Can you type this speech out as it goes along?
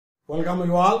Welcome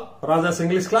you all, Raja's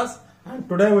English class, and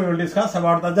today we will discuss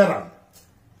about the gerund.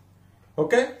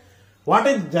 Okay, what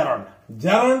is gerund?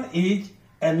 Gerund is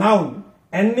a noun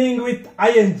ending with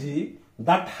ing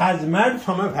that has made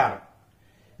from a verb.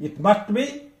 It must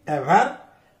be a verb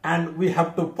and we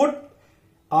have to put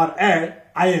or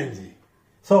add ing.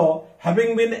 So,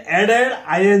 having been added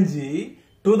ing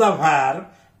to the verb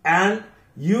and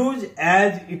used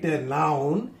as it a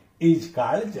noun is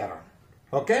called gerund.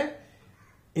 Okay?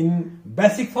 In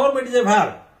basic form it is a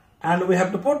verb and we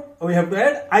have to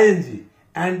add ing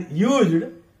and used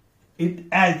it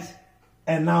as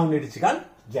a noun, it is called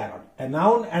gerund. A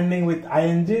noun ending with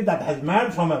ing that has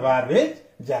made from a verb is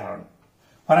gerund.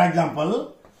 For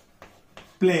example,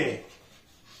 play.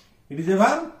 It is a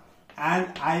verb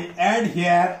and I add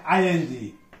here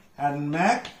ing and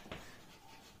make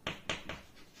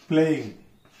playing,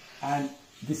 and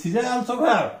this is also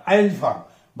verb, ing form,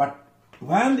 but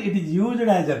when it is used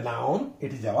as a noun,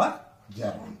 it is our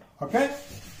gerund. Okay?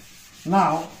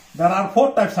 Now, there are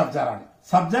four types of gerund: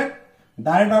 subject,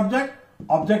 direct object,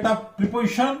 object of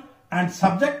preposition, and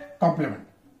subject complement.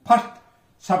 First,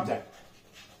 subject.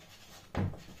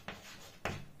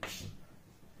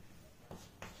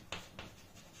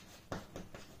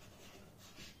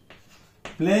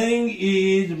 Playing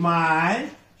is my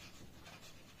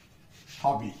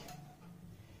hobby.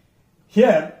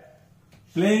 Here,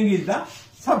 playing is the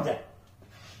subject,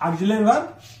 auxiliary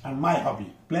verb, and my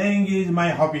hobby. Playing is my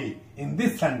hobby. In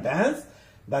this sentence,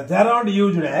 the gerund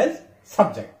used as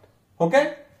subject.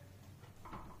 Okay?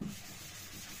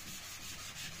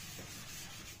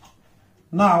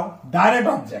 Now, direct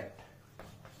object.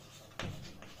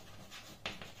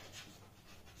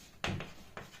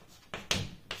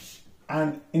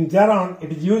 And in gerund,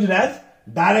 it is used as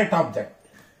direct object.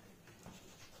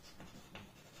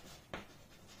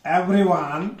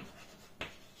 Everyone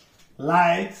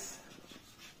likes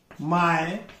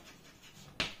my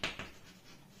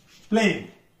playing.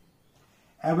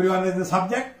 Everyone is the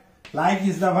subject, like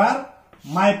is the verb,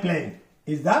 my playing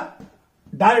is the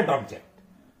direct object.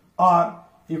 Or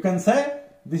you can say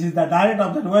this is the direct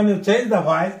object. When you change the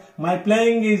voice, my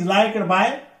playing is liked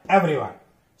by everyone.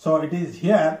 So it is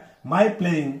here, my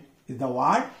playing is the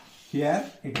word. Here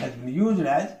it has been used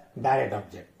as direct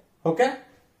object. Okay?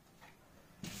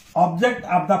 Object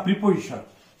of the preposition.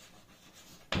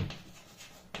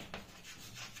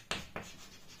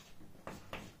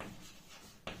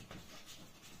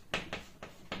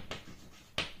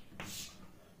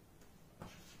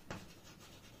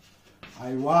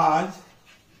 I was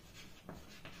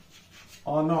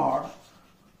honored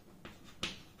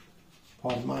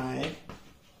for my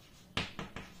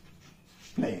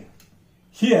playing.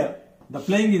 Here, the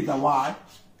playing is the word.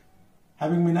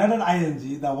 Having been added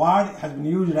ing, the word has been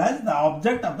used as the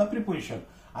object of the preposition.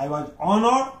 I was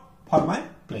honored for my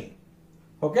playing.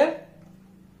 Okay?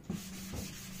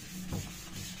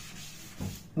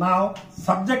 Now,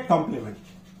 subject complement.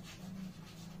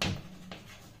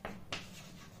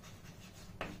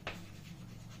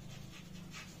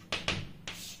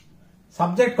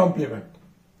 Subject complement.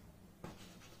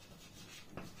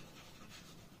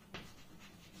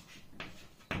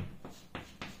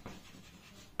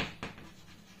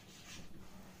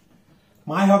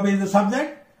 My hobby is the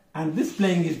subject and this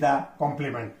playing is the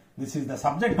complement. This is the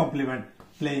subject complement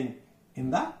playing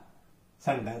in the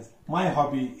sentence. My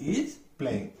hobby is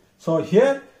playing. So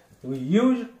here we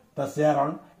use the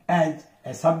gerund as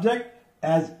a subject,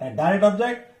 as a direct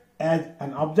object, as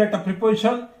an object of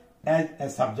preposition, as a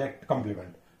subject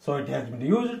complement. So it has been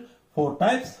used four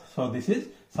types. So this is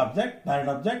subject, direct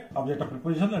object, object of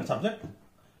preposition, and subject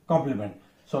complement.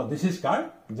 So this is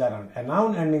called gerund, a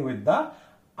noun ending with the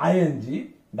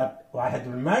ing that has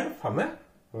been made from a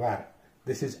verb.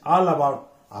 This is all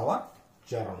about our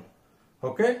gerund.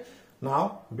 Okay?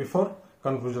 Now, before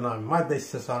conclusion of this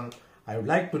session, I would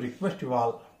like to request you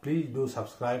all, please do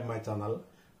subscribe my channel,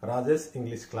 Rajesh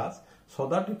English Class, so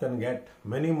that you can get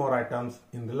many more items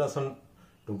in relation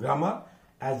to grammar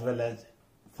as well as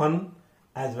fun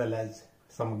as well as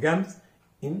some games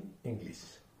in English.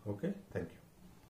 Okay? Thank you.